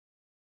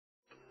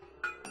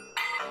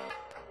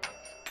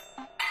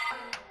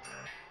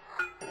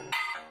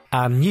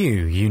Our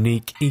new,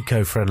 unique,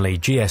 eco-friendly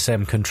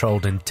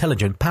GSM-controlled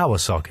intelligent power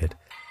socket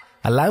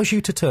allows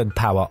you to turn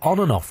power on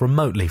and off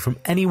remotely from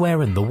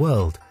anywhere in the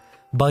world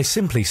by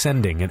simply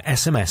sending an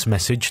SMS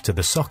message to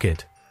the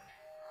socket.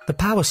 The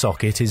power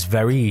socket is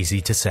very easy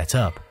to set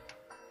up.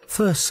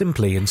 First,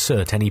 simply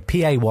insert any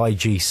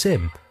PAYG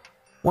SIM.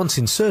 Once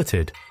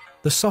inserted,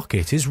 the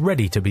socket is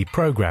ready to be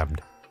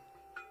programmed.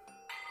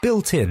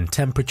 Built-in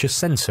temperature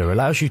sensor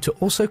allows you to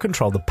also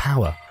control the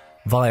power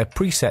via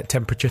preset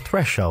temperature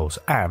thresholds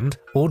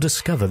or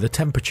discover the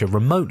temperature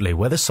remotely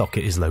where the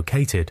socket is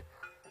located.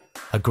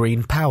 A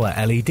green power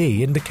LED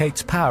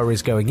indicates power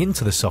is going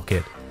into the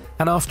socket,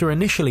 and after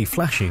initially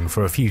flashing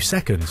for a few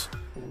seconds,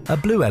 a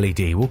blue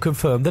LED will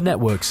confirm the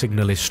network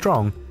signal is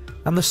strong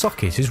and the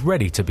socket is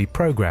ready to be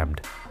programmed.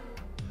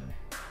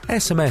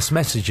 SMS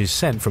messages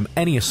sent from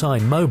any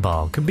assigned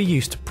mobile can be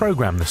used to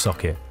program the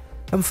socket,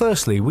 and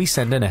firstly we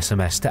send an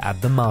SMS to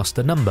add the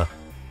master number,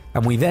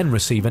 and we then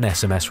receive an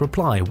SMS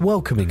reply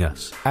welcoming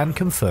us and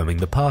confirming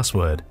the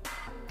password.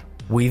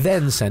 We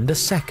then send a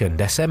second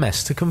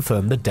SMS to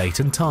confirm the date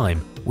and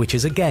time, which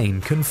is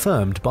again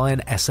confirmed by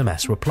an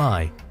SMS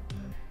reply.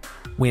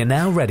 We are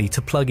now ready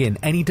to plug in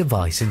any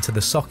device into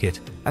the socket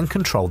and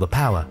control the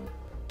power.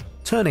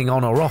 Turning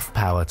on or off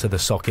power to the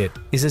socket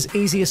is as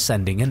easy as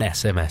sending an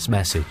SMS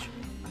message.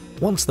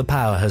 Once the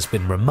power has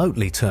been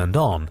remotely turned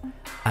on,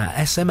 our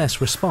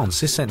SMS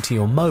response is sent to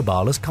your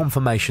mobile as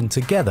confirmation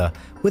together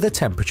with a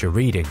temperature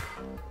reading.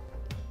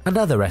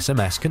 Another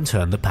SMS can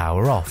turn the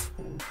power off,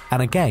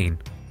 and again,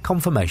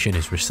 confirmation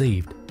is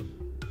received.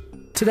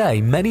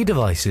 Today, many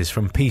devices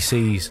from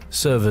PCs,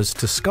 servers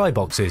to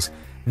skyboxes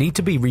need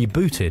to be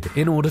rebooted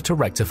in order to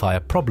rectify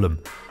a problem,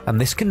 and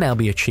this can now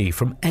be achieved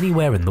from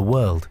anywhere in the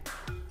world,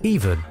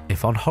 even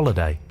if on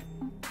holiday.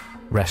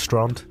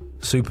 Restaurant,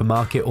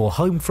 supermarket or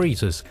home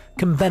freezers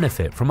can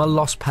benefit from a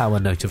lost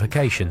power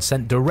notification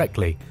sent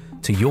directly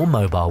to your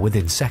mobile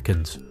within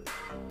seconds.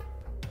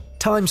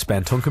 Time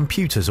spent on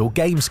computers or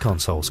games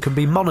consoles can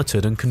be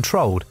monitored and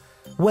controlled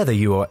whether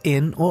you are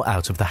in or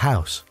out of the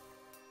house.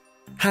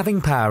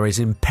 Having power is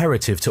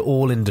imperative to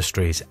all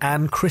industries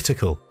and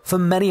critical for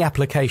many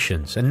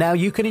applications, and now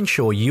you can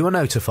ensure you are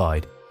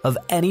notified of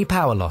any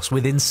power loss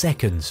within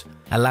seconds,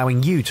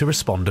 allowing you to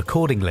respond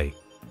accordingly.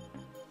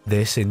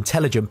 This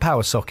intelligent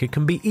power socket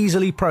can be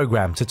easily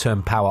programmed to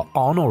turn power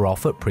on or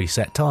off at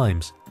preset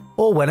times,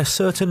 or when a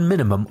certain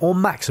minimum or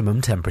maximum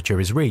temperature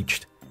is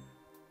reached.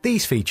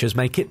 These features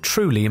make it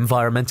truly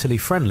environmentally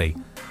friendly,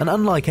 and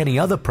unlike any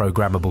other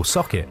programmable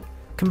socket,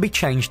 can be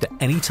changed at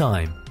any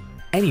time,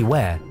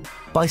 anywhere,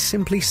 by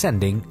simply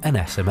sending an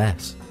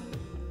SMS.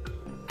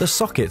 The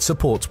socket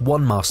supports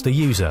one master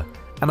user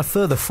and a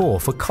further 4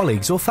 for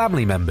colleagues or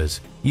family members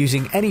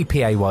using any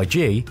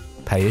PAYG,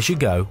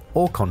 pay-as-you-go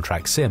or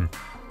contract SIM.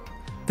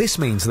 This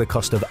means the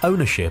cost of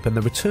ownership and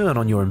the return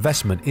on your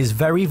investment is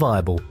very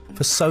viable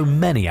for so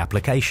many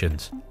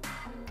applications.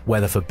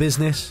 Whether for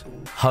business,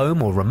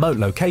 home or remote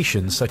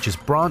locations such as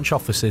branch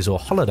offices or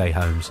holiday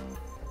homes,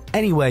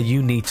 anywhere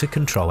you need to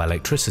control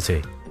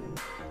electricity.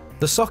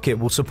 The socket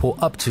will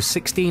support up to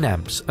 16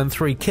 amps and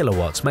 3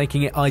 kilowatts,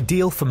 making it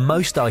ideal for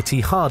most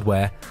IT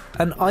hardware,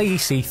 and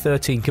IEC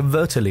 13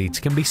 converter leads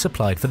can be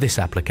supplied for this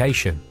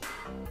application.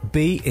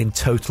 Be in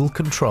total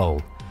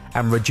control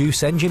and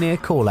reduce engineer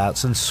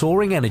callouts and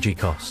soaring energy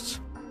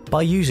costs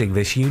by using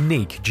this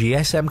unique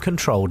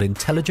GSM-controlled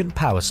intelligent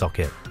power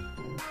socket.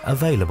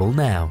 Available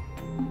now.